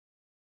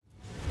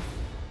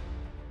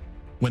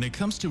When it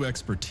comes to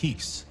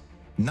expertise,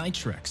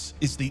 Nitrex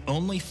is the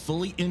only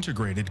fully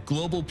integrated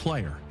global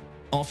player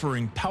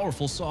offering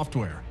powerful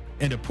software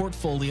and a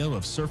portfolio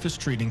of surface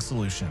treating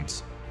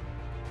solutions.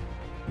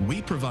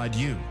 We provide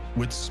you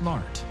with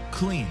smart,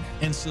 clean,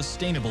 and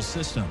sustainable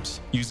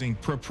systems using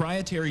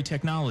proprietary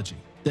technology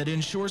that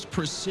ensures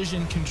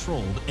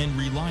precision-controlled and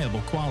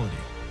reliable quality.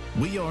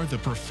 We are the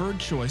preferred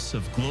choice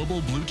of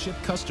global blue-chip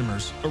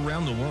customers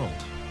around the world.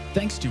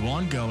 Thanks to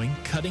ongoing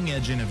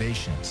cutting-edge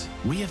innovations,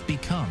 we have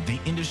become the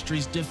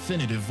industry's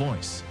definitive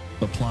voice,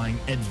 applying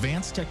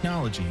advanced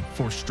technology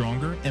for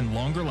stronger and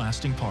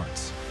longer-lasting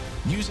parts.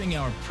 Using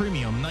our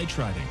premium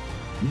Nitriding,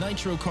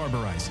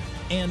 Nitrocarburizing,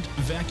 and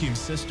vacuum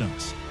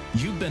systems,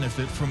 you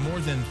benefit from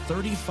more than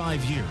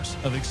 35 years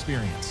of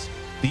experience,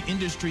 the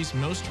industry's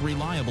most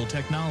reliable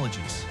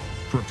technologies,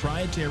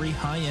 proprietary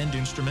high-end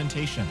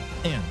instrumentation,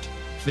 and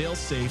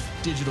fail-safe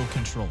digital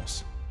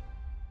controls.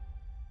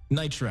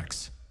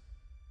 Nitrex,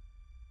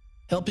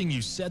 helping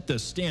you set the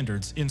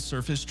standards in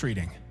surface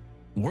treating,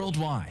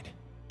 worldwide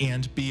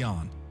and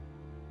beyond.